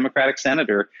Kelly, Democratic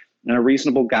senator and a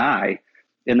reasonable guy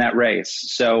in that race.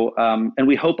 So, and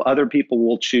we hope other people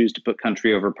will choose to put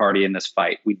country over party in this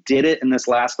fight. We did it in this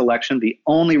last election. The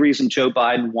only reason Joe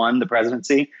Biden won the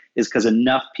presidency is because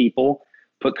enough people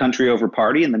put country over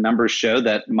party, and the numbers show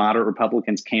that moderate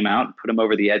Republicans came out and put them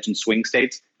over the edge in swing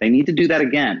states. They need to do that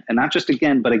again, and not just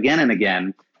again, but again and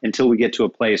again, until we get to a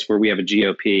place where we have a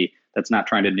GOP that's not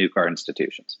trying to nuke our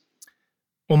institutions.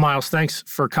 Well, Miles, thanks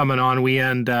for coming on. We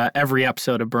end every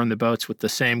episode of Burn the Boats with the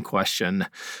same question,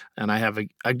 and I have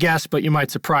a guess, but you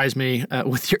might surprise me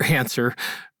with your answer.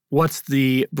 What's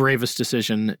the bravest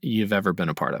decision you've ever been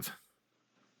a part of?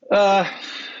 That's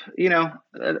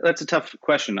a tough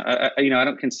question. I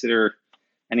don't consider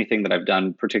anything that I've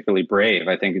done particularly brave.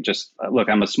 I think look,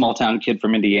 I'm a small town kid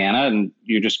from Indiana, and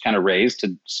you're just kind of raised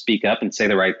to speak up and say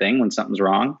the right thing when something's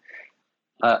wrong.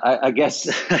 I guess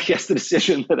the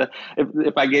decision that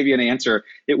if I gave you an answer,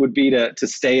 it would be to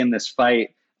stay in this fight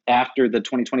after the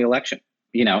 2020 election.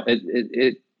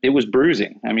 It was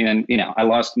bruising. I mean, I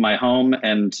lost my home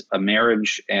and a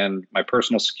marriage and my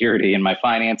personal security and my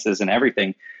finances and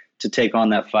everything to take on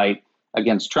that fight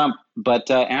against Trump. But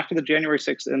after the January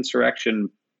 6th insurrection,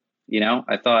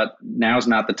 I thought now's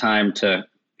not the time to,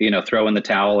 throw in the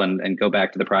towel and go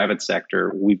back to the private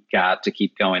sector. We've got to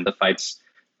keep going. The fight's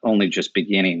only just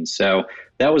beginning. So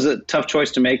that was a tough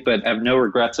choice to make, but I have no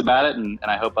regrets about it. And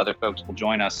I hope other folks will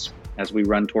join us as we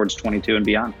run towards 22 and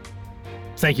beyond.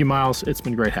 Thank you, Miles. It's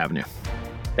been great having you.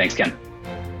 Thanks, Ken.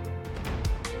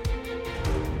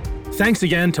 Thanks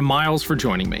again to Miles for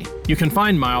joining me. You can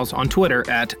find Miles on Twitter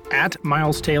at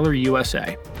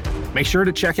MilesTaylorUSA. Make sure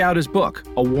to check out his book,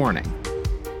 A Warning.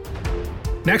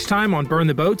 Next time on Burn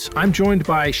the Boats, I'm joined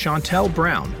by Shontel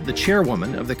Brown, the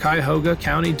chairwoman of the Cuyahoga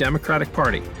County Democratic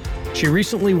Party. She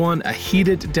recently won a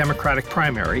heated Democratic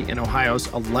primary in Ohio's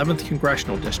 11th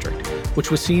Congressional District,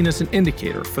 which was seen as an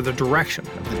indicator for the direction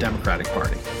of the Democratic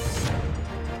Party.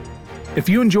 If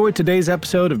you enjoyed today's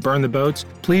episode of Burn the Boats,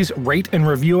 please rate and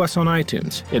review us on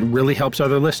iTunes. It really helps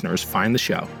other listeners find the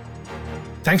show.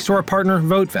 Thanks to our partner,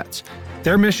 VoteVets.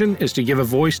 Their mission is to give a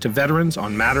voice to veterans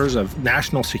on matters of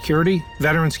national security,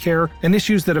 veterans care, and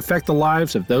issues that affect the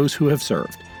lives of those who have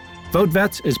served.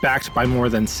 VoteVets is backed by more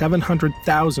than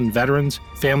 700,000 veterans,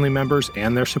 family members,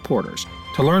 and their supporters.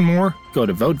 To learn more, go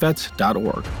to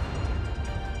votevets.org.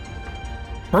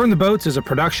 Burn the Boats is a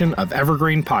production of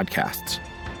Evergreen Podcasts.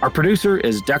 Our producer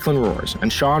is Declan Roars,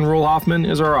 and Sean Rule-Hoffman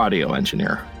is our audio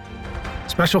engineer.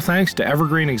 Special thanks to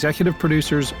Evergreen executive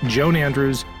producers Joan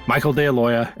Andrews, Michael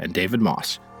DeAloia, and David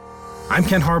Moss. I'm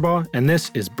Ken Harbaugh, and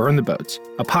this is Burn the Boats,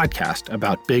 a podcast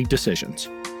about big decisions.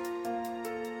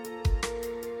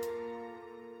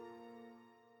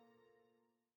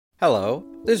 Hello,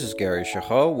 this is Gary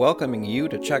Chahot welcoming you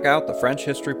to check out the French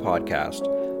History Podcast.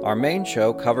 Our main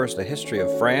show covers the history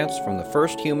of France from the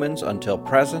first humans until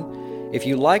present. If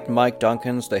you liked Mike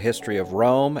Duncan's The History of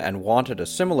Rome and wanted a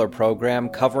similar program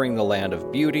covering the land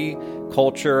of beauty,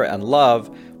 culture, and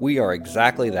love, we are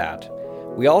exactly that.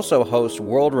 We also host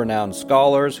world-renowned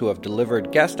scholars who have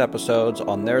delivered guest episodes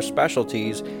on their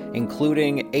specialties,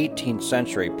 including 18th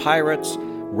century pirates,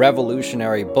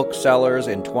 revolutionary booksellers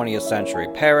in 20th century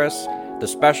Paris, the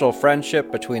special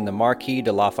friendship between the Marquis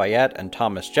de Lafayette and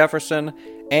Thomas Jefferson,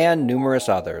 and numerous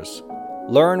others.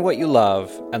 Learn what you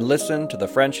love and listen to the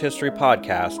French History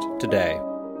Podcast today.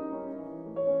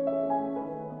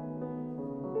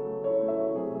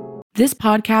 This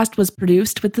podcast was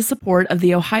produced with the support of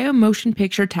the Ohio Motion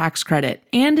Picture Tax Credit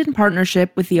and in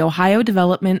partnership with the Ohio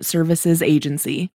Development Services Agency.